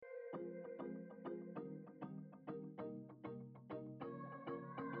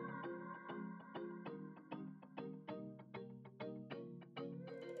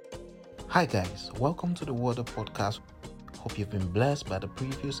Hi guys, welcome to the Water Podcast. Hope you've been blessed by the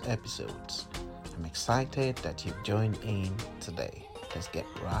previous episodes. I'm excited that you've joined in today. Let's get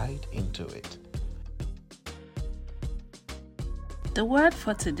right into it. The word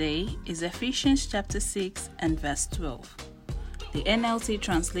for today is Ephesians chapter 6 and verse 12. The NLT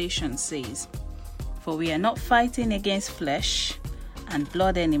translation says, "For we are not fighting against flesh and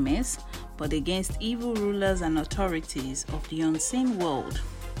blood enemies, but against evil rulers and authorities of the unseen world,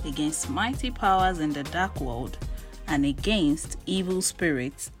 against mighty powers in the dark world, and against evil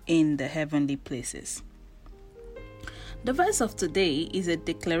spirits in the heavenly places." The verse of today is a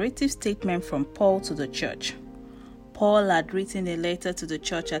declarative statement from Paul to the church. Paul had written a letter to the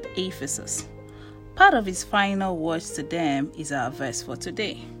church at Ephesus. Part of his final words to them is our verse for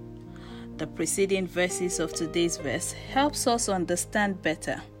today. The preceding verses of today's verse helps us understand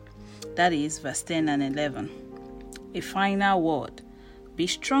better. That is verse 10 and 11. A final word. Be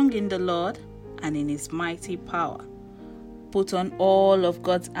strong in the Lord and in his mighty power. Put on all of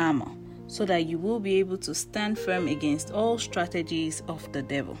God's armor so that you will be able to stand firm against all strategies of the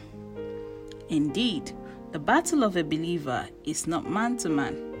devil. Indeed, the battle of a believer is not man to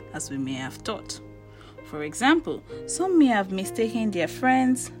man, as we may have thought. For example, some may have mistaken their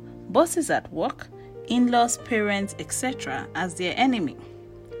friends, bosses at work, in-laws, parents, etc. as their enemy,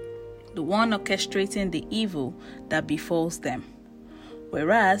 the one orchestrating the evil that befalls them.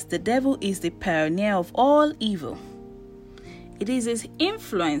 Whereas the devil is the pioneer of all evil. It is his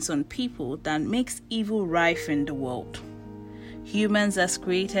influence on people that makes evil rife in the world. Humans, as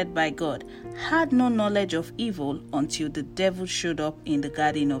created by God, had no knowledge of evil until the devil showed up in the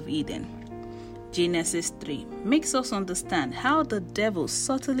Garden of Eden. Genesis 3 makes us understand how the devil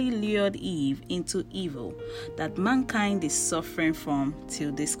subtly lured Eve into evil that mankind is suffering from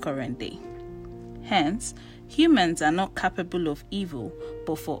till this current day. Hence, humans are not capable of evil,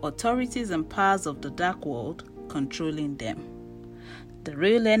 but for authorities and powers of the dark world controlling them. The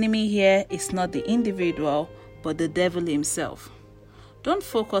real enemy here is not the individual, but the devil himself. Don't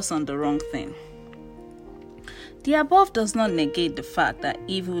focus on the wrong thing. The above does not negate the fact that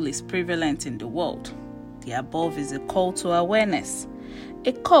evil is prevalent in the world. The above is a call to awareness,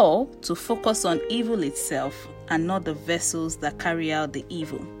 a call to focus on evil itself and not the vessels that carry out the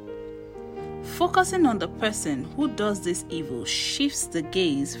evil. Focusing on the person who does this evil shifts the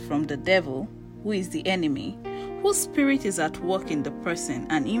gaze from the devil, who is the enemy, whose spirit is at work in the person,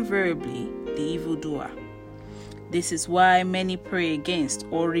 and invariably the evildoer. This is why many pray against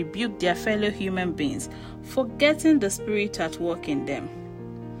or rebuke their fellow human beings, forgetting the spirit at work in them.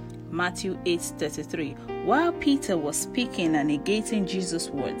 Matthew 8:33. While Peter was speaking and negating Jesus'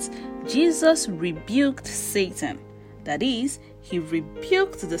 words, Jesus rebuked Satan. That is, he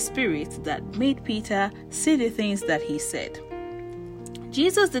rebuked the spirit that made Peter say the things that he said.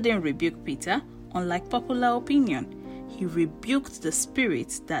 Jesus didn't rebuke Peter, unlike popular opinion. He rebuked the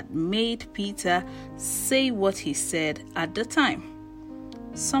spirit that made Peter say what he said at the time.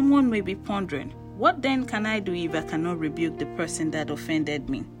 Someone may be pondering, what then can I do if I cannot rebuke the person that offended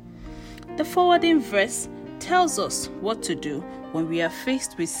me? The forwarding verse tells us what to do when we are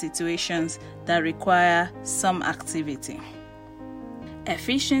faced with situations that require some activity.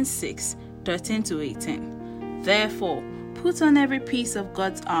 Ephesians 6:13-18. Therefore, put on every piece of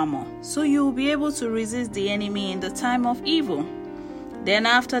God's armor, so you will be able to resist the enemy in the time of evil. Then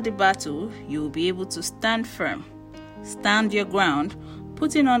after the battle, you will be able to stand firm. Stand your ground,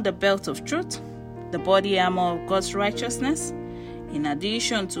 putting on the belt of truth, the body armor of God's righteousness. In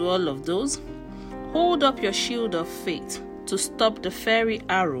addition to all of those, hold up your shield of faith to stop the fiery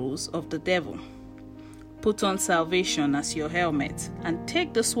arrows of the devil. Put on salvation as your helmet and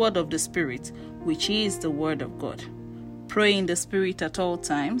take the sword of the Spirit, which is the word of God. Pray in the Spirit at all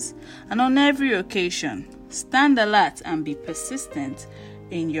times, and on every occasion, stand alert and be persistent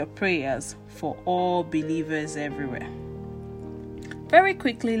in your prayers for all believers everywhere. Very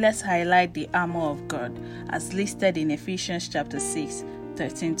quickly, let's highlight the armor of God as listed in Ephesians chapter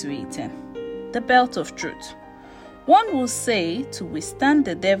 6:13-18. The belt of truth. One will say to withstand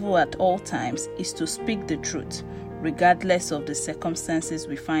the devil at all times is to speak the truth, regardless of the circumstances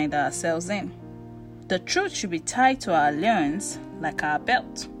we find ourselves in. The truth should be tied to our loins like our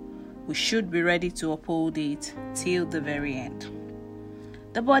belt. We should be ready to uphold it till the very end.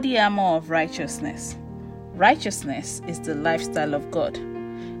 The body armor of righteousness. Righteousness is the lifestyle of God.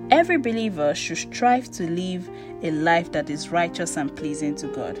 Every believer should strive to live a life that is righteous and pleasing to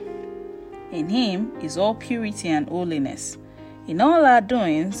God. In Him is all purity and holiness. In all our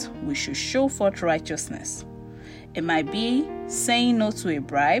doings, we should show forth righteousness. It might be saying no to a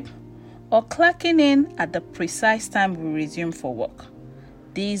bribe or clocking in at the precise time we resume for work.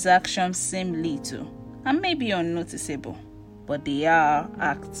 These actions seem little and maybe unnoticeable, but they are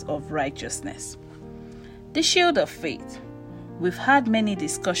acts of righteousness. The shield of faith. We've had many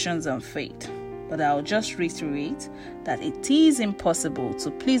discussions on faith, but I'll just reiterate that it is impossible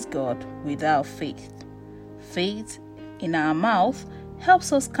to please God without faith. Faith in our mouth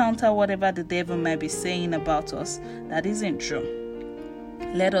helps us counter whatever the devil might be saying about us that isn't true.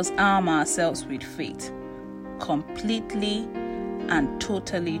 Let us arm ourselves with faith, completely and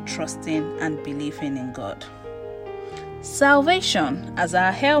totally trusting and believing in God. Salvation as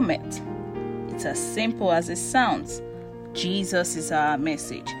our helmet. It's as simple as it sounds. Jesus is our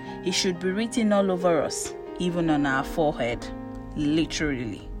message. He should be written all over us, even on our forehead,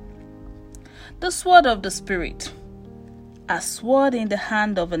 literally. The sword of the Spirit. A sword in the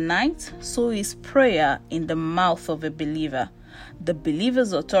hand of a knight, so is prayer in the mouth of a believer. The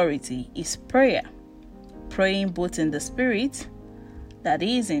believer's authority is prayer. Praying both in the Spirit, that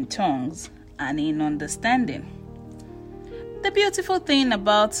is in tongues, and in understanding. The beautiful thing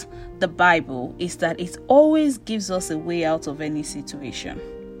about the Bible is that it always gives us a way out of any situation.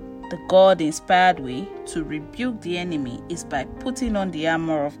 The God-inspired way to rebuke the enemy is by putting on the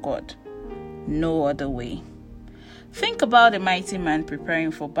armor of God. No other way. Think about a mighty man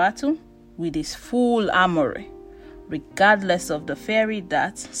preparing for battle with his full armory, regardless of the fiery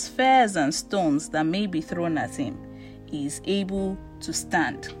darts, spears, and stones that may be thrown at him. He is able to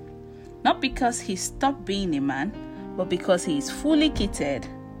stand. Not because he stopped being a man, but because he is fully kitted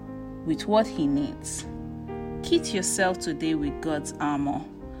with what he needs. Kit yourself today with God's armor,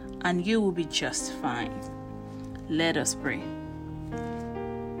 and you will be just fine. Let us pray.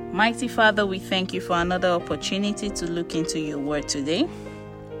 Mighty Father, we thank you for another opportunity to look into your word today.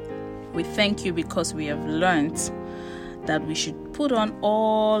 We thank you because we have learned that we should put on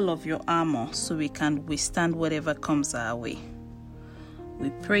all of your armor so we can withstand whatever comes our way. We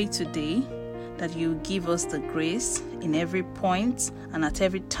pray today that you give us the grace in every point and at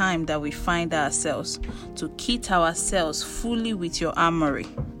every time that we find ourselves to kit ourselves fully with your armory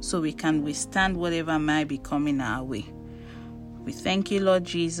so we can withstand whatever might be coming our way. We thank you, Lord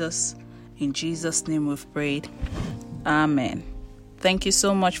Jesus. In Jesus' name we've prayed. Amen. Thank you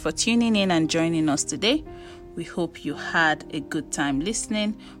so much for tuning in and joining us today. We hope you had a good time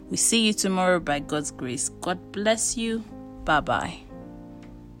listening. We see you tomorrow by God's grace. God bless you. Bye-bye.